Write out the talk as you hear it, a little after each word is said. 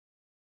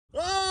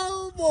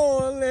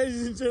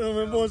ladies and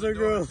gentlemen, boys and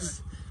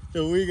girls.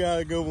 So we got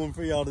a good one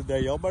for y'all today.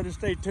 Y'all better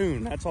stay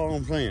tuned. That's all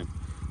I'm saying.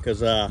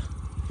 Because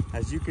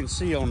as you can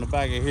see on the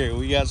back of here,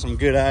 we got some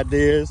good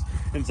ideas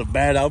and some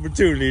bad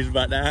opportunities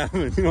about to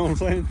happen. You know what I'm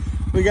saying?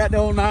 We got the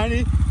old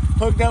 90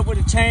 hooked up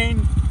with a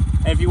chain.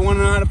 If you want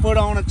to know how to put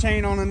on a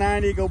chain on a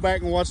 90, go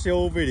back and watch the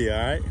old video,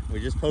 all right? We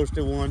just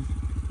posted one.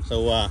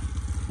 So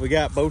we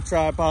got both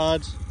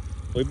tripods.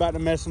 We about to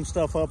mess some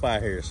stuff up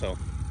out here. So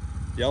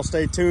y'all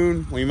stay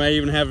tuned. We may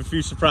even have a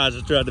few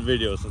surprises throughout the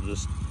video. So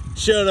just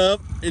shut up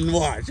and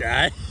watch, all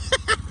right?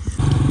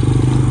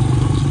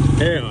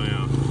 Hell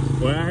yeah.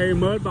 We're out here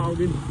mud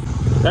bogging.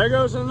 There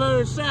goes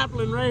another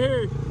sapling right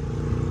here.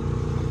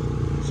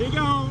 She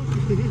gone.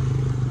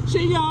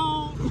 She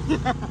gone.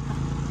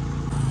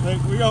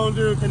 Look, we're gonna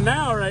do a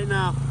canal right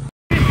now.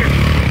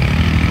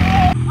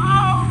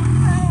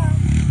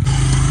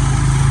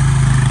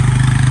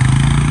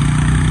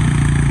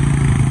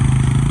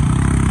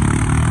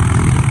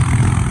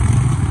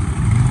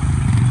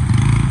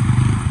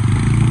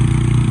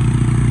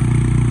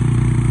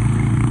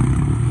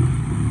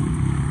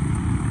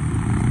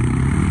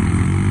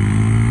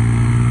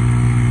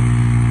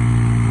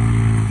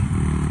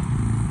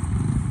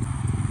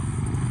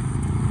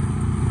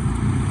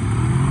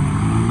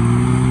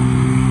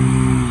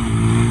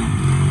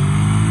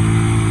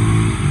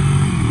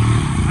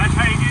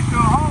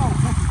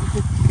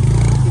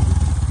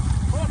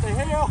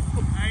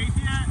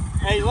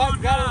 Hey,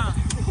 look, gotta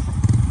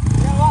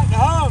light the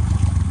hub.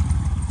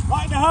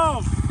 Light the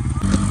hub.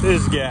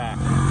 This guy.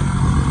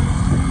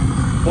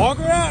 Walk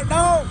her out,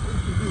 dog.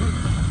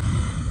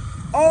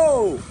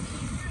 Oh.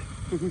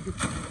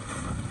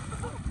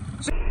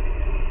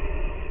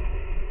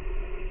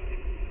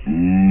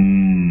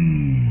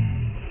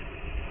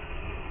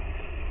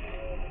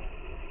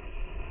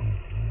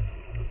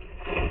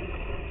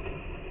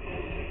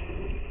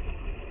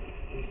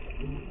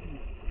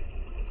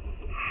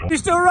 She's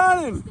still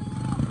running.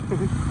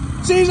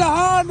 She's a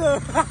Honda.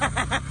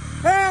 Hell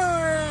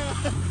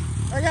yeah.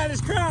 I got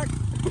this crack.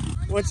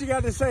 What you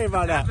got to say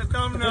about that? That's the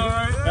thumbnail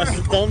right there. That's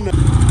the thumbnail.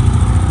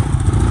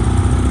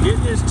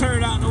 Get this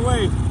turd out of the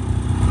way.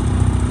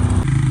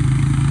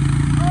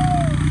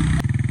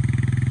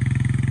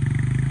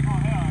 Oh,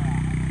 hell yeah.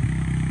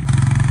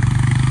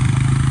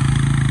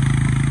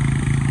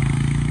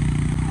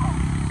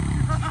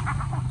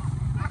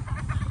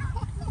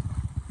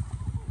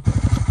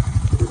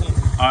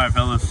 All right,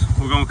 fellas.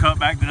 We're going to cut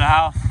back to the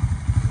house.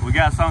 We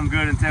got something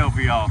good in tail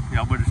for y'all.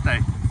 Y'all better stay.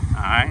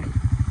 All right?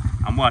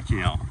 I'm watching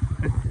y'all.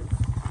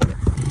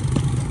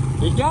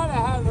 You gotta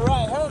have the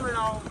right helmet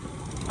on.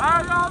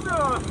 How y'all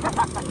doing?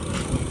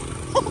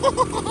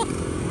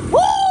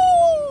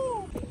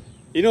 Woo!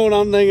 You know what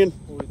I'm thinking?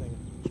 What are you thinking?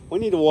 We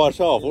need to wash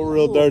off. We're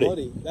real dirty.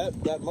 Muddy.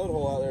 That mud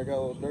hole out there got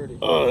a little dirty.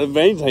 The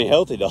veins ain't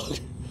healthy, dog.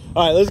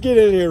 All right, let's get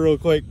in here real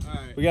quick. All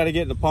right. We got to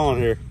get in the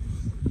pond here.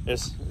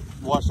 Just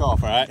wash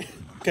off, all right?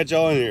 Catch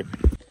y'all in here.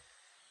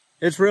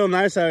 It's real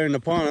nice out here in the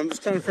pond. I'm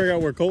just trying to figure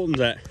out where Colton's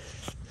at.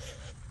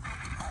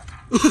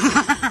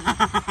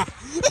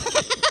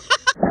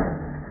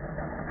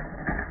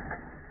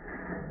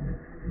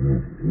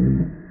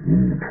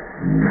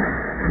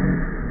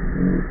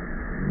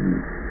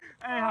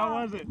 Hey, how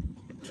was it? You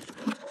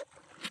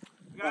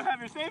gotta have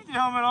your safety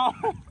helmet on.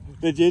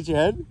 Did you hit your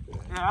head?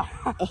 Yeah.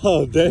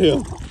 Oh,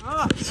 damn.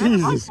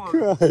 Jesus my fault.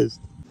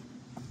 Christ.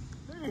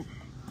 Hey,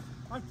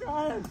 I'm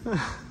trying.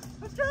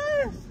 I'm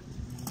trying.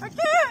 I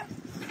can't.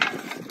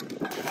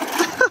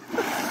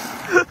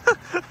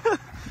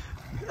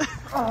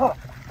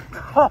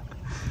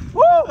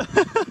 Woo! That's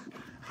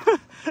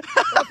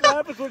what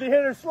happens when you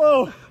hit her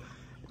slow.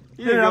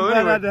 You didn't go I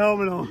anywhere. had the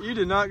helmet on. You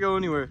did not go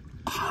anywhere.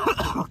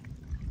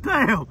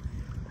 Damn.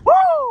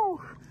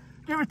 Woo!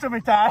 Give it to me,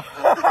 Ty.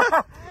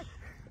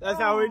 That's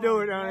how we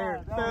do it down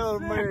here. Hell,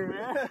 man.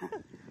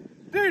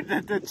 Dude,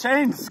 the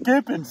chain's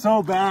skipping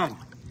so bad.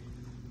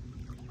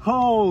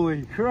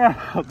 Holy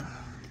crap.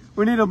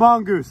 We need a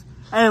mongoose.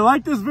 Hey,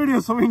 like this video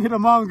so we can get a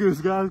mongoose,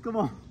 guys. Come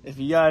on. If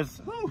you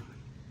guys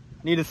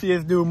need to see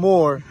us do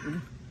more,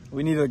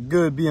 we need a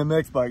good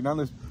BMX bike, not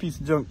this piece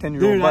of junk 10-year-old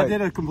Dude, bike. I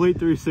did a complete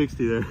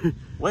 360 there.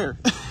 Where?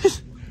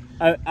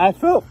 I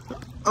felt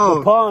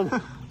the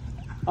pond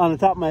on the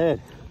top of my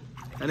head.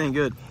 That ain't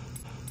good.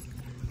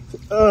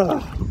 Oh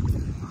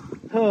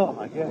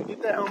my God,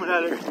 get that helmet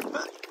out of here.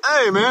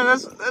 Hey man,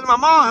 that's my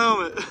mom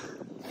helmet.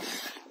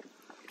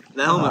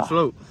 That helmet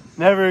float.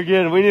 Never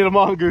again, we need a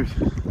mongoose.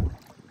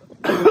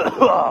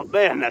 Oh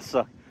man, that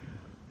sucks.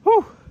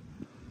 Whew.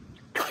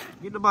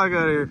 Get the bike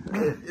out of here.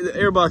 The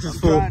airbox is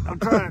full. I'm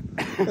trying.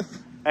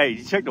 Hey,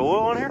 you check the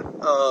oil on here?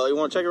 You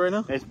want to check it right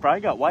now? It's probably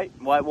got white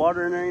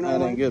water in there, you know?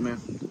 That ain't good, man.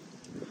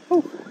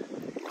 Whew.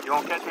 You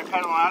want to catch me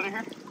pedaling out of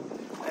here?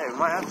 Hey, we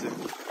might have to.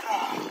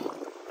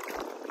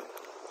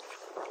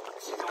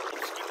 She's gonna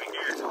keep skipping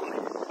gears on me. I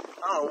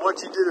don't know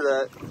what you did to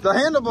that. The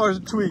handlebars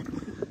are tweaked.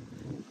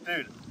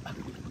 Dude.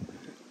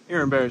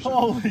 You're embarrassing.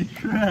 Holy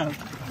crap.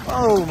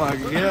 Oh my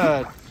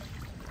God.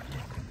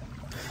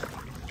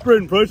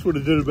 Braden Price would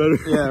have did it better.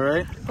 Yeah,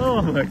 right?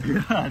 Oh my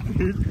God,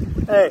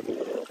 dude. Hey,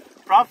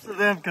 props to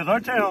them, because our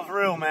channel's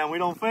real, man. We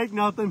don't fake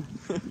nothing.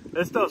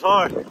 This stuff's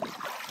hard.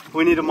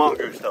 We need a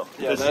mongoose, though.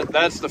 Yeah,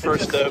 that's the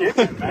first step.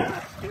 Skipping,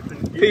 man.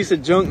 Skipping. Piece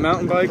of junk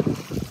mountain bike.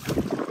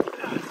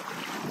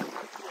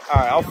 All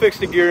right, I'll fix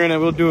the gear in it.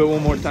 We'll do it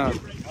one more time.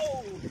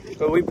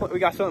 But we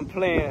got something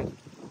planned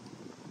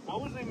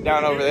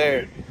down over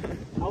there.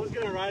 I was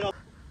gonna ride off.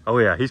 Oh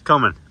yeah, he's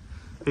coming.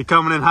 He's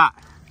coming in hot.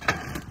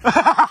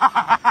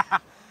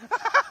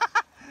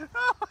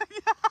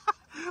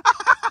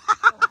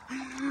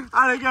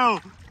 How'd it go?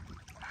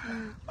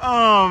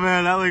 Oh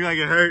man, that looked like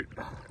it hurt.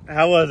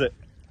 How was it?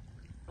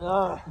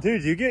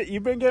 Dude,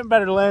 you've been getting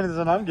better landings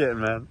than I'm getting,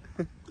 man.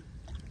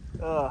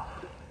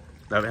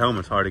 That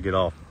helmet's hard to get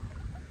off.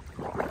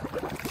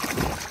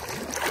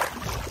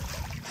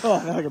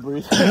 Oh, now I can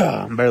breathe.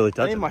 I'm barely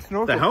touching. My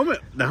snorkel.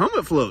 The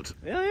helmet floats.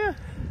 Yeah.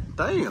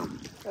 Damn.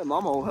 That's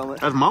Mama's old helmet.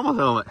 That's Mama's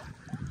helmet.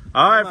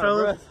 All right,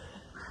 fellas.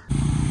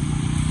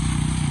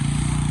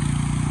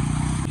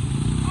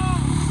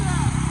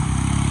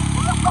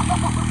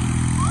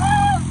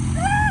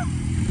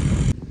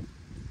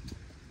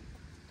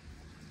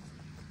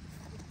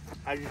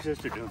 How's your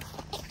sister doing?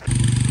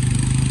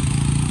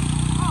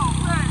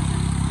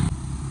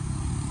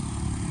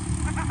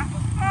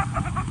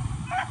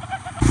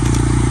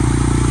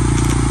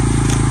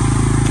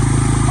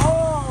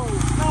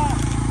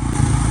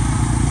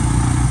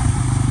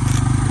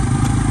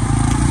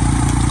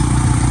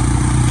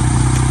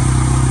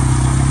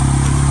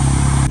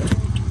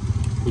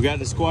 We got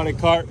the squatted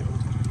cart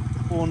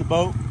pulling the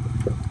boat.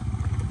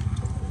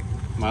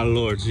 My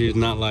lord, she is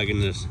not liking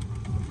this.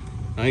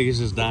 I think it's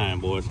just dying,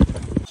 boys.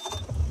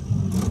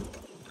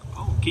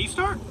 Oh, key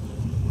start?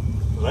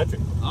 Electric.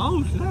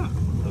 Oh, snap.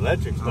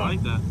 Electric start. I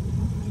like that.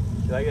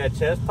 You like that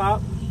chest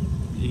pop?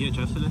 You hit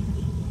chest today?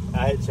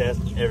 I hit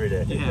chest every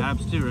day. You hit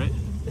abs too, right?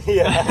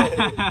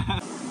 Yeah.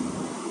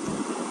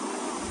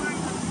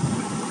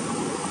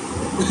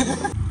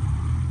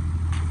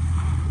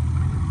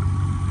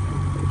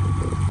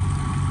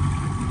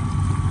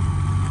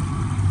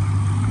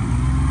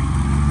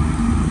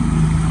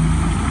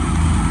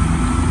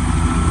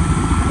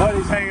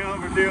 Buddy's hanging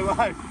on for dear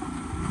life.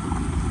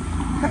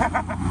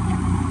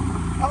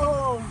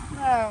 Oh,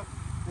 snap.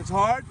 It's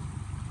hard?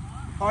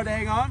 Hard to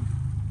hang on?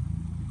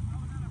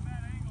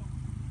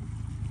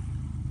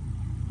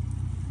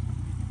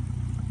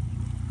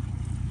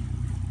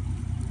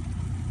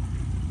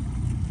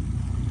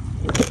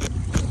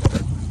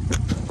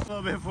 A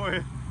little bit for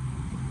you.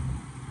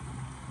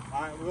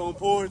 All right, we're gonna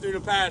pull her through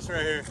the pass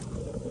right here.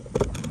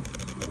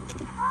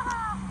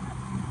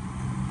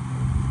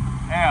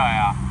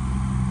 Yeah.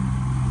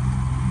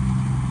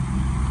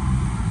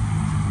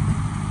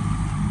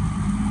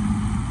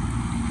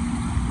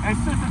 It's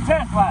just a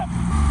test lap.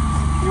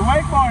 Your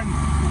wakeboarding.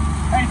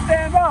 Hey,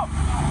 stand up.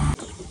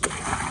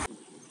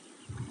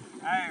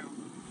 Hey,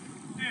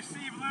 this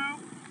sea blue.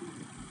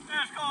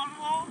 That's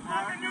comfortable.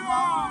 Come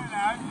on.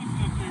 Now you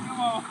sit there.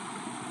 Come on.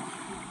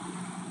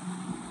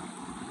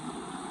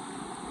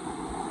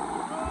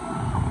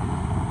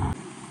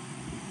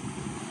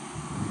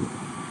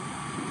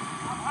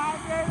 I'm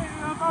hydrated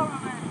and I'm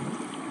motivated.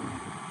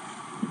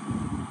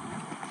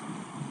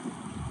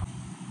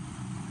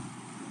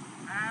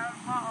 How's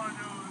Mama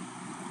doing?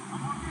 I'm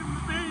gonna give him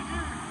the beat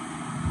here.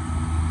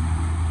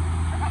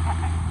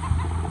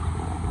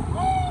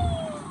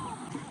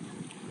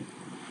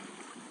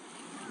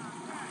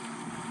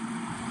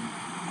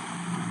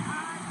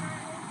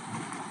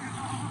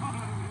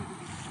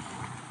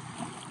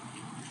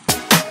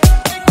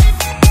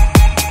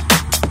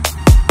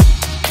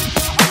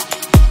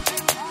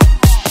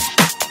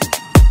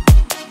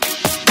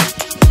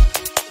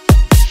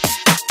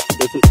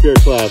 This is pure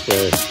class right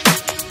here.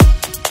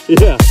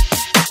 Yeah.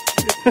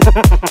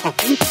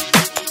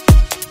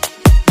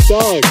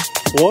 Dog,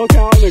 walk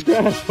out in the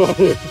grass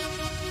farther.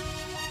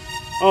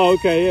 Oh,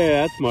 okay, yeah,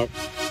 that's smart.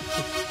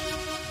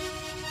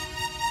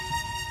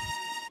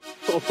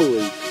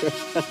 Holy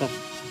crap.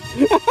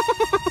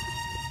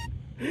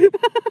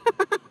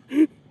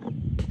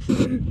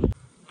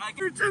 I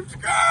get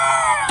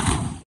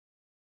subscribe!